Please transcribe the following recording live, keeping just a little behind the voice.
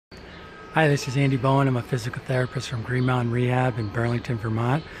Hi, this is Andy Bowen. I'm a physical therapist from Green Mountain Rehab in Burlington,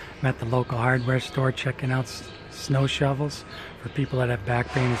 Vermont. I'm at the local hardware store checking out snow shovels for people that have back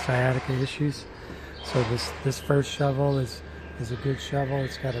pain and sciatica issues. So this first shovel is a good shovel.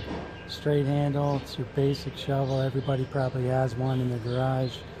 It's got a straight handle. It's your basic shovel. Everybody probably has one in their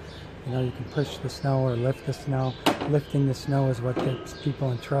garage. You know, you can push the snow or lift the snow. Lifting the snow is what gets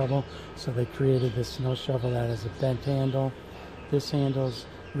people in trouble. So they created this snow shovel that has a bent handle. This handle's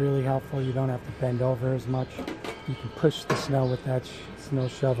really helpful. You don't have to bend over as much. You can push the snow with that snow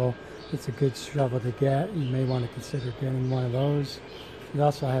shovel. It's a good shovel to get. You may want to consider getting one of those. You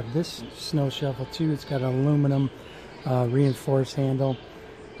also have this snow shovel too. It's got an aluminum reinforced handle.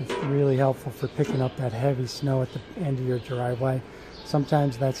 It's really helpful for picking up that heavy snow at the end of your driveway.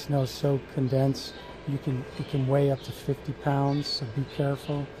 Sometimes that snow is so condensed it can weigh up to 50 pounds, so be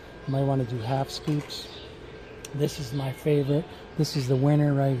careful. You might want to do half scoops. This is my favorite. This is the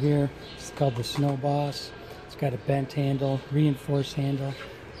winner right here. It's called the Snow Boss. It's got a bent handle, reinforced handle.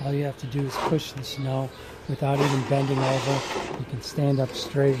 All you have to do is push the snow without even bending over. You can stand up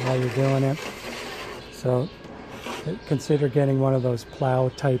straight while you're doing it. So consider getting one of those plow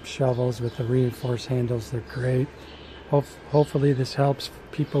type shovels with the reinforced handles. They're great. Hopefully this helps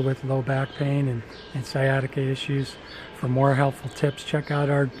people with low back pain and sciatica issues. For more helpful tips, check out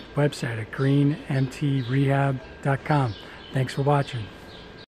our website at greenmtrehab.com. Thanks for watching.